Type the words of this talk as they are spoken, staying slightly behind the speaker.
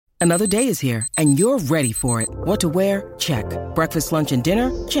Another day is here, and you're ready for it. What to wear? Check. Breakfast, lunch, and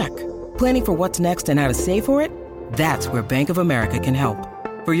dinner? Check. Planning for what's next and how to save for it? That's where Bank of America can help.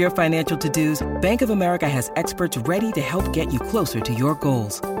 For your financial to-dos, Bank of America has experts ready to help get you closer to your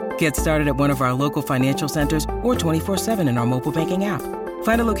goals. Get started at one of our local financial centers or 24/7 in our mobile banking app.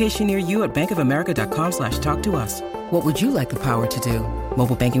 Find a location near you at bankofamerica.com/talktous. What would you like the power to do?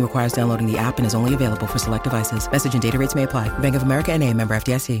 Mobile banking requires downloading the app and is only available for select devices. Message and data rates may apply. Bank of America N.A., member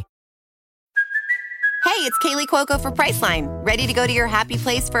FDIC. Hey, it's Kaylee Cuoco for Priceline. Ready to go to your happy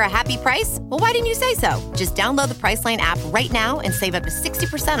place for a happy price? Well, why didn't you say so? Just download the Priceline app right now and save up to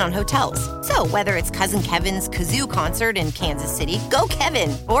 60% on hotels. So whether it's Cousin Kevin's Kazoo Concert in Kansas City, go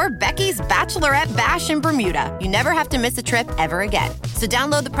Kevin, or Becky's Bachelorette Bash in Bermuda, you never have to miss a trip ever again. So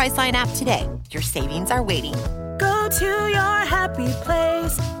download the Priceline app today. Your savings are waiting. Go to your happy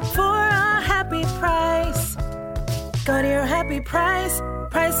place for a happy price. Go to your happy price,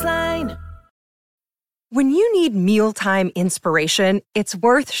 Priceline. When you need mealtime inspiration, it's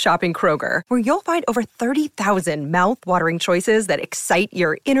worth shopping Kroger, where you'll find over 30,000 mouth-watering choices that excite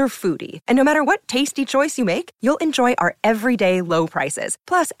your inner foodie. And no matter what tasty choice you make, you'll enjoy our everyday low prices,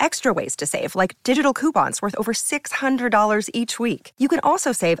 plus extra ways to save, like digital coupons worth over $600 each week. You can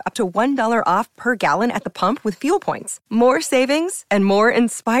also save up to $1 off per gallon at the pump with fuel points. More savings and more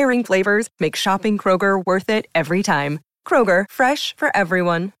inspiring flavors make shopping Kroger worth it every time. Kroger, fresh for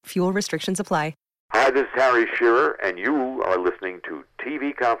everyone. Fuel restrictions apply. Hi, this is Harry Shearer, and you are listening to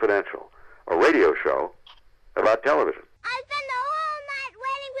TV Confidential, a radio show about television. I spent the whole night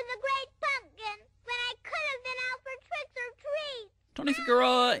waiting for the great pumpkin when I could have been out for tricks or treats. Tony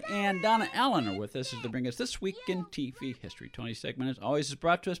Figueroa and Donna Allen are with us to bring us This Week in TV History. Tony's segment, as always, is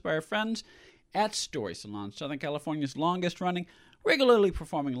brought to us by our friends at Story Salon, Southern California's longest-running, regularly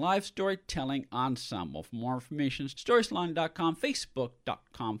performing live storytelling ensemble. For more information, storysalon.com,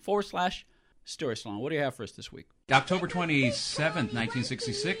 facebook.com/Story Salon. What do you have for us this week? October 27th,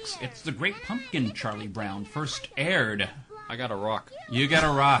 1966. It's The Great Pumpkin, Charlie Brown, first aired. I got a rock. You got a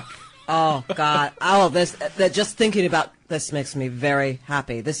rock. Oh, God. All of this, just thinking about this makes me very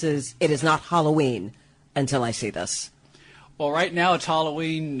happy. It is not Halloween until I see this. Well, right now it's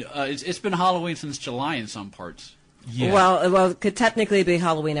Halloween. It's been Halloween since July in some parts. Yeah. Well, it could technically be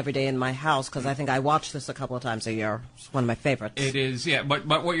Halloween every day in my house because I think I watch this a couple of times a year. It's one of my favorites. It is, yeah. But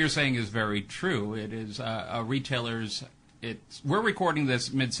what you're saying is very true. It is retailers. We're recording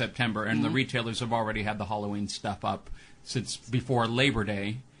this mid-September, and the retailers have already had the Halloween stuff up since before Labor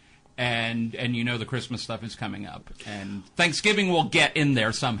Day, and the Christmas stuff is coming up, and Thanksgiving will get in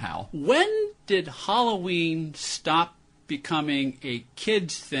there somehow. When did Halloween stop becoming a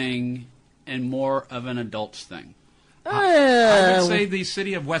kids thing and more of an adults thing? I would say the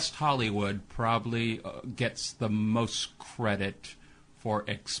city of West Hollywood probably gets the most credit for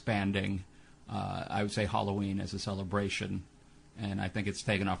expanding, I would say, Halloween as a celebration. And I think it's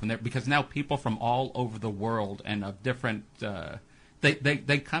taken off from there because now people from all over the world and of different...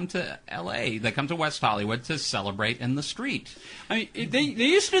 They come to L.A., they come to West Hollywood to celebrate in the street. I mean, they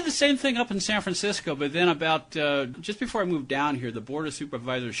used to do the same thing up in San Francisco, but then about just before I moved down here, the Board of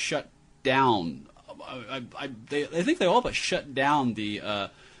Supervisors shut down. I think they all but shut down the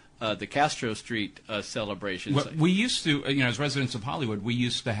Castro Street celebrations. Well, we used to, as residents of Hollywood, we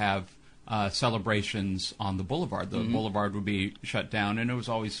used to have celebrations on the boulevard. The boulevard would be shut down, and it was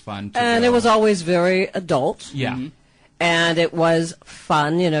always fun to And go. it was always very adult. Yeah. Mm-hmm. And it was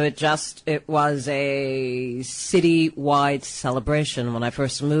fun, it was a city-wide celebration when I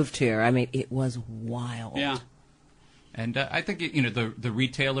first moved here. I mean, it was wild. Yeah. And I think, the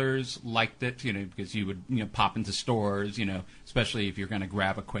retailers liked it, because you would, pop into stores, especially if you're going to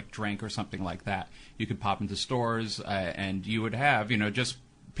grab a quick drink or something like that. You could pop into stores and you would have, just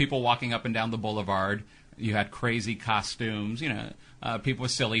people walking up and down the boulevard. You had crazy costumes, people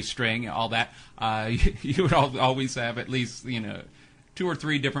with silly string, all that. You would always have at least, 2 or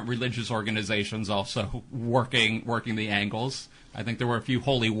 3 different religious organizations also working the angles. I think there were a few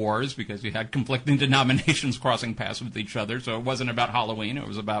holy wars because you had conflicting denominations crossing paths with each other, so it wasn't about Halloween. It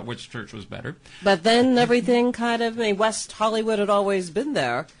was about which church was better. But then everything West Hollywood had always been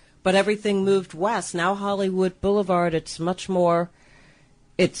there, but everything moved west. Now Hollywood Boulevard, it's much more,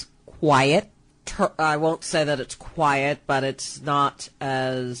 it's quiet. I won't say that it's quiet, but it's not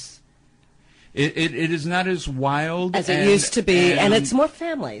as... It is not as wild as it used to be, and it's more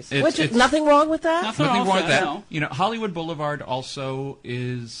families. Nothing wrong with that. Nothing wrong with that. No. Hollywood Boulevard also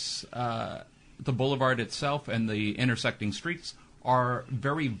is the boulevard itself, and the intersecting streets are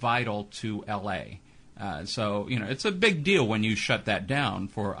very vital to L.A. So it's a big deal when you shut that down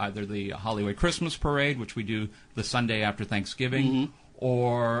for either the Hollywood Christmas Parade, which we do the Sunday after Thanksgiving,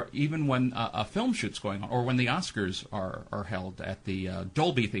 or even when a film shoot's going on, or when the Oscars are held at the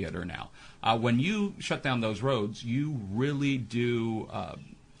Dolby Theater now. When you shut down those roads, you really do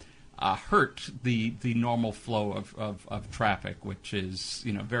hurt the normal flow of traffic, which is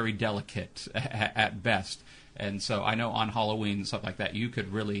very delicate at best. And so I know on Halloween and stuff like that, you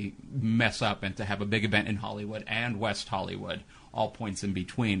could really mess up, and to have a big event in Hollywood and West Hollywood, all points in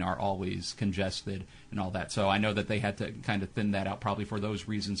between are always congested and all that. So I know that they had to kind of thin that out probably for those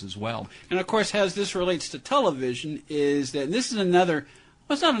reasons as well. And of course, as this relates to television, is that this is another.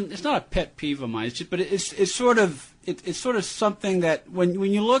 Well, it's not a pet peeve of mine, but it's sort of something that when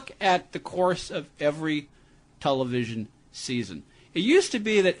you look at the course of every television season. It used to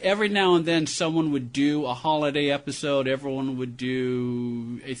be that every now and then someone would do a holiday episode, everyone would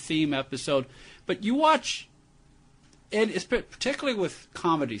do a theme episode, but you watch, and it's particularly with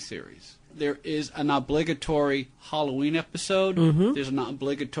comedy series, there is an obligatory Halloween episode, there's an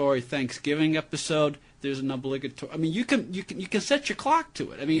obligatory Thanksgiving episode, there's an obligatory, I mean, you can set your clock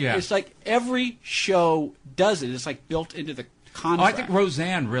to it. I mean, It's like every show does it. It's like built into the contract. Oh, I think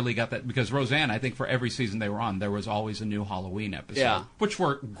Roseanne really got that, because Roseanne, I think for every season they were on, there was always a new Halloween episode, which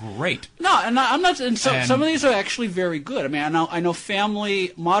were great. No, and I'm not. And some of these are actually very good. I mean, I know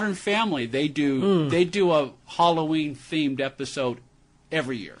Modern Family. They do a Halloween themed episode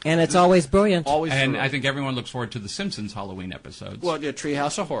every year, and it's always brilliant. And I think everyone looks forward to the Simpsons Halloween episodes. Well, yeah,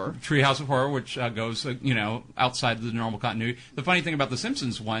 Treehouse of Horror, which goes outside the normal continuity. The funny thing about the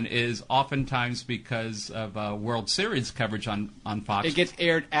Simpsons one is oftentimes because of World Series coverage on Fox, it gets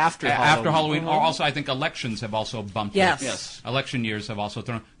aired after Halloween. Or also, I think elections have also bumped it. Yes. Election years have also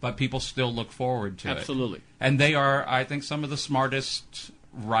thrown, but people still look forward to it. Absolutely. And they are, I think, some of the smartest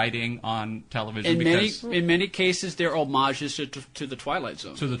writing on television. In many cases, they're homages to the Twilight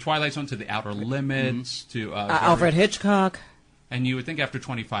Zone. To the Twilight Zone, to the Outer Limits, to Alfred Hitchcock. And you would think after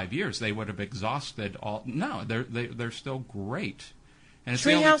 25 years they would have exhausted all. No, they're still great. And it's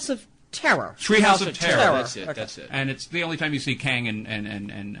Treehouse of Terror. Treehouse of Terror. That's it. Okay. That's it. And it's the only time you see Kang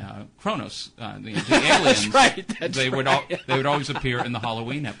and Kronos, the aliens. That's they right. They would always appear in the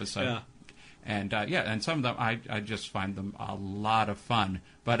Halloween episode. Yeah. And and some of them I just find them a lot of fun.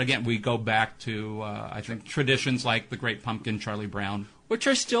 But again, we go back to I think traditions like The Great Pumpkin, Charlie Brown, which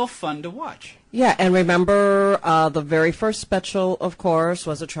are still fun to watch. Yeah, and remember the very first special, of course,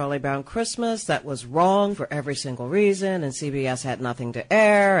 was a Charlie Brown Christmas that was wrong for every single reason, and CBS had nothing to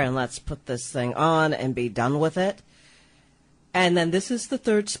air, and let's put this thing on and be done with it. And then this is the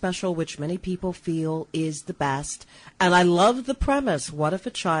third special, which many people feel is the best. And I love the premise. What if a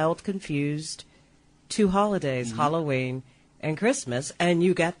child confused two holidays, Halloween and Christmas, and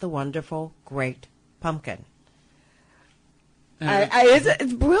you get the wonderful Great Pumpkin?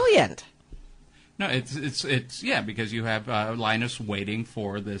 It's brilliant. No, it's because you have Linus waiting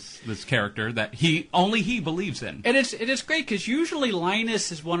for this character that he believes in, and it is great because usually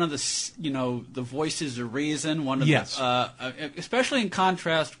Linus is one of the voices of reason. One of the, especially in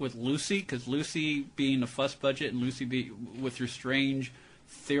contrast with Lucy, because Lucy being a fuss budget and Lucy with her strange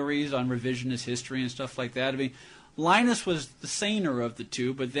theories on revisionist history and stuff like that. I mean, Linus was the saner of the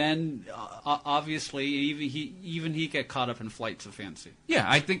two, but then obviously even he got caught up in flights of fancy. Yeah,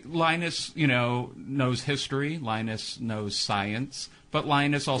 I think Linus, knows history. Linus knows science, but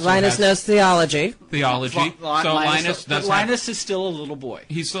Linus knows theology. Linus is still a little boy.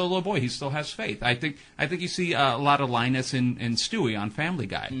 He's still a little boy. He still has faith. I think you see a lot of Linus in Stewie on Family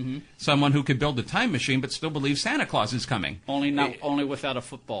Guy. Mm-hmm. Someone who could build a time machine but still believes Santa Claus is coming. Only without a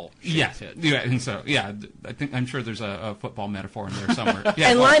football. Yeah, and so I'm sure there's a football metaphor in there somewhere. Yeah,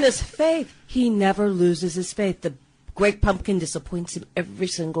 and Linus' faith, he never loses his faith. The Great Pumpkin disappoints him every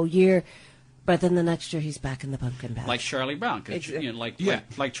single year. But then the next year he's back in the pumpkin patch. Like Charlie Brown,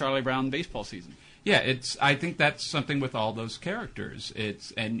 like Charlie Brown baseball season. Yeah, I think that's something with all those characters.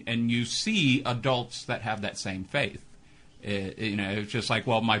 And you see adults that have that same faith. It's just like,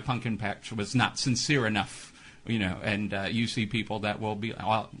 well, my pumpkin patch was not sincere enough, and you see people that will be,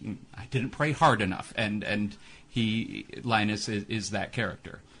 well, I didn't pray hard enough, and Linus is that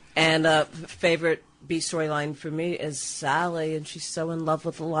character. And favorite B storyline for me is Sally, and she's so in love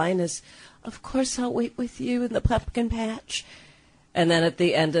with Linus. Of course I'll wait with you in the pumpkin patch. And then at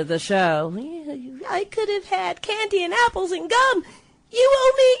the end of the show, I could have had candy and apples and gum. You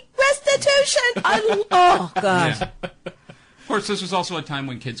owe me restitution. Oh, God. Yeah. Of course, this was also a time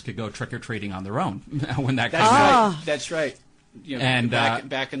when kids could go trick-or-treating on their own. When that That's right. And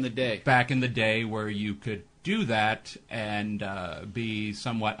back in the day. Back in the day where you could do that and be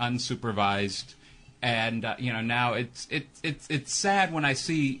somewhat unsupervised. And now it's sad when I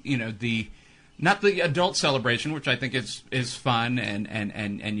see Not the adult celebration, which I think is fun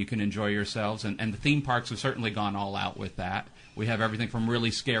and you can enjoy yourselves. And the theme parks have certainly gone all out with that. We have everything from really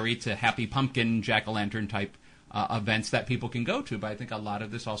scary to Happy Pumpkin, Jack-o'-lantern type events that people can go to. But I think a lot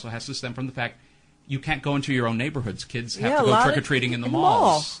of this also has to stem from the fact you can't go into your own neighborhoods. Kids have to go trick-or-treating in the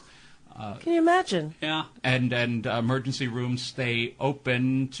malls. Can you imagine? Yeah. And emergency rooms stay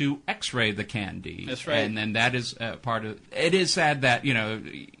open to X-ray the candy. That's right. And then that is part of it. Is sad that,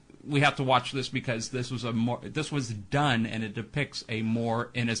 we have to watch this because this was done and it depicts a more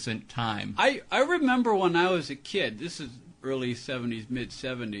innocent time. I remember when I was a kid, this is early 70s, mid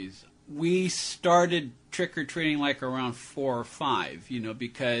 70s, we started trick-or-treating like around 4 or 5,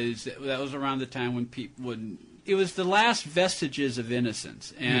 because that was around the time when people would... It was the last vestiges of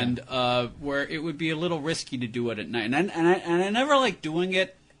innocence, and where it would be a little risky to do it at night. And I never liked doing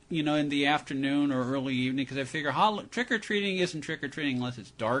it, in the afternoon or early evening, because I figure trick-or-treating isn't trick-or-treating unless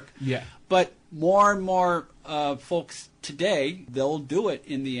it's dark. Yeah. But more and more folks today, they'll do it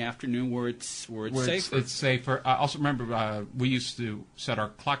in the afternoon where it's safer. It's safer. I also remember we used to set our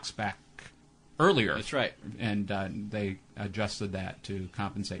clocks back earlier. That's right. And they adjusted that to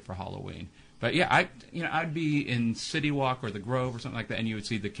compensate for Halloween. But yeah, I'd be in City Walk or the Grove or something like that, and you would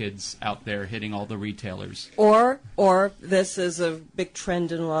see the kids out there hitting all the retailers. Or this is a big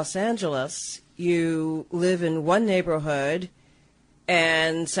trend in Los Angeles. You live in one neighborhood,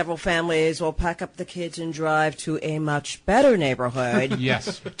 and several families will pack up the kids and drive to a much better neighborhood.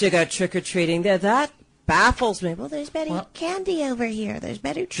 Yes. To go trick-or-treating there. That baffles me. Well, there's better candy over here. There's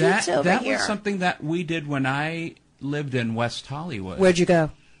better treats over here. That was something that we did when I lived in West Hollywood. Where'd you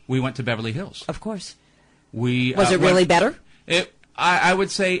go? We went to Beverly Hills. Of course. Was it really better? I would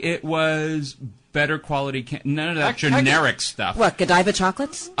say it was better quality. None of that generic stuff. What, Godiva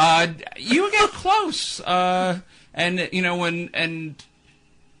chocolates? You get close. You'd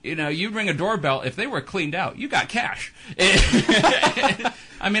ring a doorbell. If they were cleaned out, you got cash. I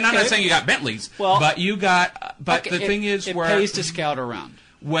mean, I'm not saying you got Bentleys, but you got. But the thing is, it pays to scout around.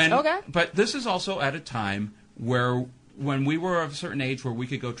 But this is also at a time when we were of a certain age where we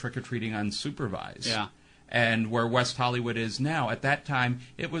could go trick-or-treating unsupervised. Yeah. And where West Hollywood is now, at that time,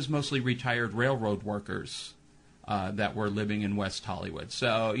 it was mostly retired railroad workers that were living in West Hollywood.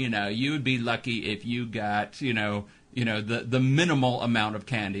 So, you would be lucky if you got, the minimal amount of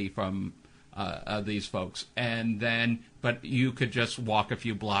candy from these folks. But you could just walk a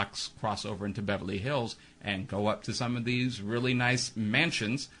few blocks, cross over into Beverly Hills, and go up to some of these really nice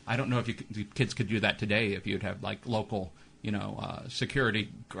mansions. I don't know if kids could do that today if you'd have, local, security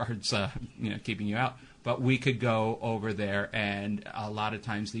guards, keeping you out. But we could go over there, and a lot of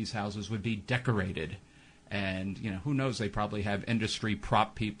times these houses would be decorated. And, who knows, they probably have industry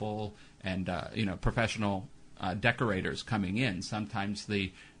prop people and, professional decorators coming in. Sometimes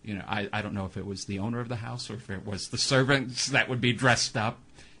I don't know if it was the owner of the house or if it was the servants that would be dressed up.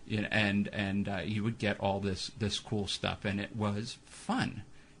 And you would get all this cool stuff, and it was fun.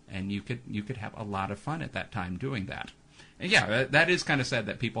 And you could have a lot of fun at that time doing that. And yeah, that is kind of sad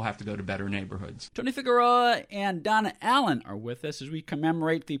that people have to go to better neighborhoods. Tony Figueroa and Donna Allen are with us as we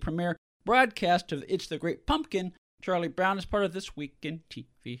commemorate the premiere broadcast of It's the Great Pumpkin. Charlie Brown is part of This Week in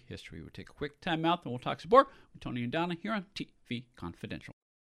TV History. We'll take a quick time out, then we'll talk some more with Tony and Donna here on TV Confidential.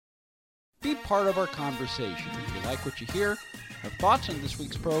 Be part of our conversation. If you like what you hear, have thoughts on this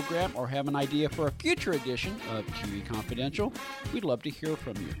week's program, or have an idea for a future edition of TV Confidential, we'd love to hear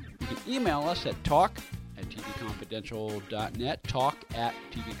from you. You can email us at talk@tvconfidential.net,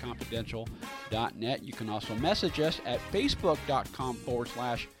 talk@tvconfidential.net. You can also message us at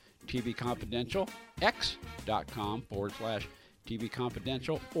facebook.com/TV Confidential, x.com/TV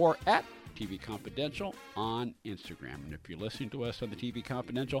Confidential, or at TV Confidential on Instagram. And if you're listening to us on the TV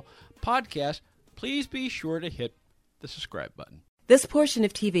Confidential podcast, please be sure to hit the subscribe button. This portion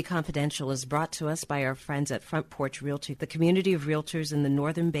of TV Confidential is brought to us by our friends at Front Porch Realty, the community of realtors in the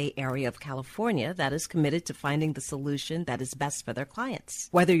Northern Bay area of California that is committed to finding the solution that is best for their clients.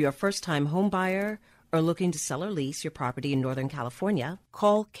 Whether you're a first-time home buyer or looking to sell or lease your property in Northern California,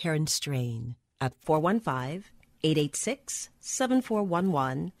 call Karen Strain at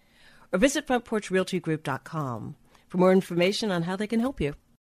 415-886-7411 or visit frontporchrealtygroup.com for more information on how they can help you.